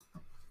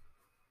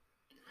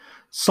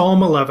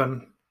Psalm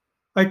 11.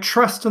 I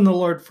trust in the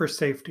Lord for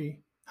safety.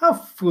 How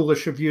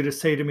foolish of you to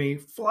say to me,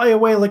 "Fly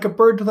away like a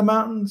bird to the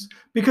mountains,"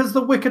 because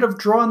the wicked have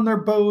drawn their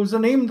bows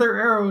and aimed their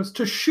arrows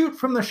to shoot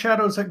from the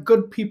shadows at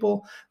good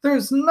people. There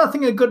is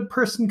nothing a good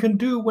person can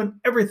do when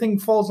everything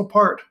falls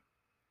apart.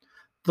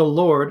 The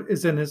Lord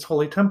is in his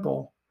holy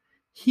temple.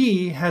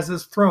 He has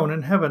his throne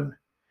in heaven.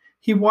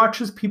 He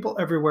watches people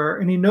everywhere,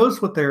 and he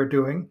knows what they are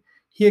doing.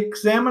 He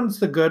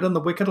examines the good and the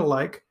wicked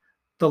alike.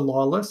 The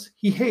lawless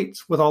he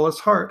hates with all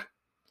his heart.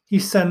 He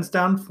sends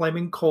down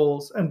flaming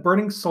coals and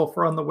burning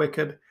sulfur on the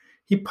wicked.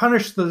 He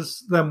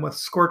punishes them with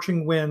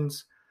scorching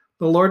winds.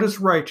 The Lord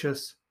is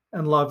righteous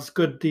and loves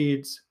good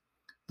deeds.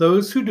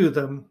 Those who do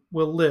them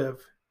will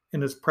live in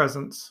his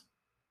presence.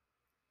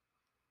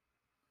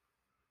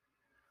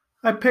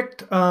 I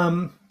picked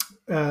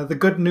the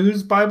Good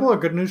News Bible, a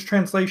Good News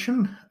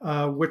translation,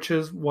 which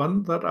is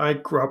one that I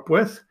grew up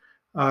with.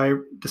 I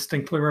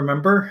distinctly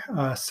remember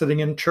sitting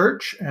in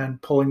church and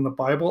pulling the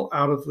Bible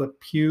out of the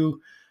pew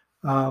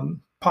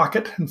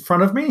pocket in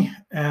front of me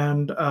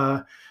and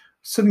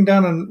sitting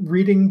down and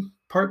reading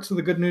parts of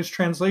the Good News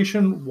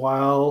translation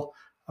while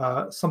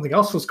something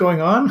else was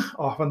going on,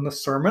 often the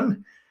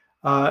sermon.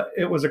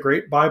 It was a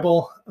great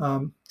Bible,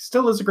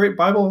 still is a great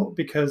Bible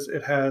because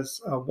it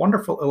has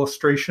wonderful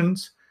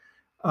illustrations,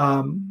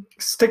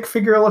 stick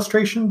figure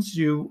illustrations.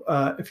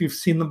 If you've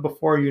seen them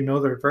before, you know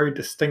they're very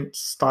distinct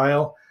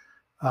style.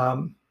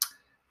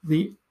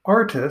 The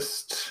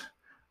artist,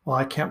 well,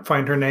 I can't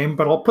find her name,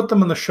 but I'll put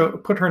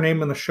her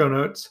name in the show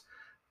notes.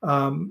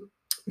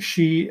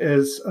 She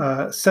is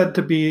said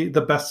to be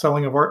the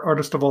best-selling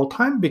artist of all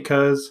time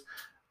because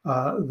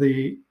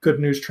the Good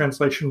News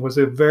translation was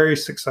a very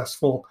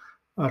successful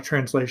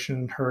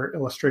translation. Her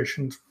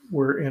illustrations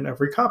were in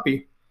every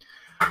copy.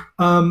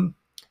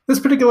 This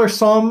particular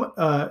psalm,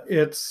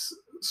 it's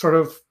sort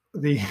of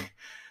a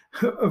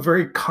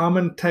very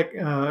common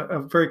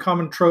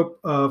trope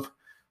of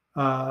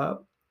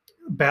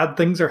bad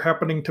things are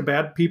happening to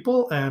bad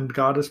people, and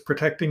God is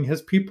protecting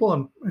his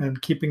people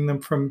and keeping them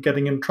from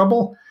getting in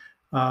trouble.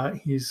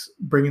 He's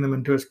bringing them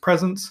into his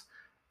presence.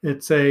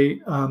 It's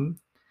a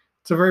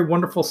very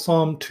wonderful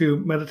psalm to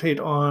meditate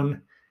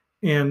on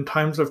in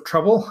times of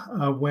trouble,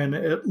 when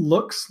it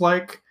looks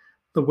like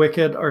the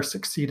wicked are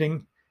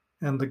succeeding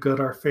and the good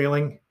are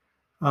failing.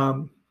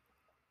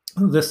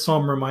 This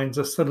psalm reminds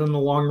us that in the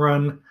long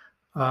run,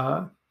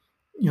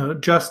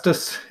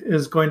 justice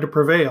is going to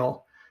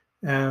prevail,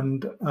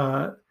 and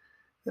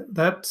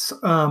that's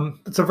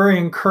a very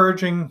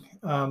encouraging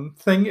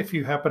thing if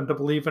you happen to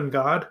believe in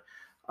God.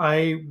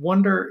 I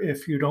wonder,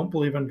 if you don't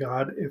believe in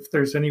God, if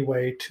there's any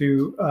way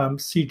to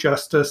see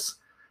justice,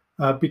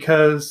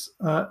 because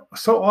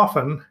so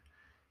often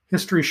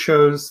history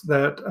shows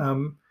that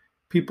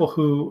people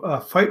who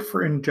fight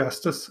for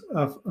injustice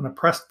of an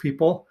oppressed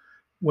people,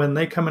 when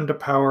they come into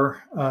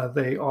power,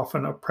 they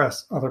often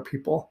oppress other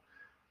people.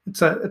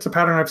 It's a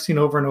pattern I've seen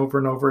over and over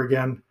and over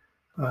again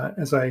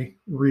as I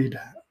read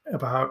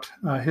about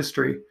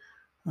history.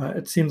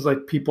 It seems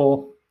like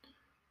people,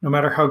 no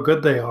matter how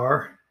good they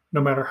are, no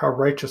matter how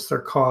righteous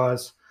their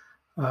cause,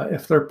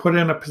 if they're put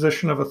in a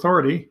position of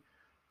authority,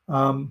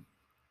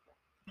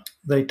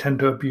 they tend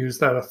to abuse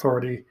that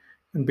authority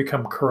and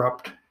become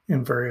corrupt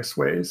in various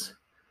ways.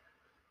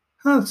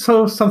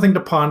 So something to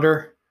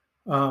ponder.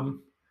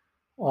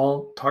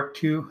 I'll talk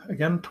to you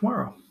again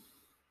tomorrow.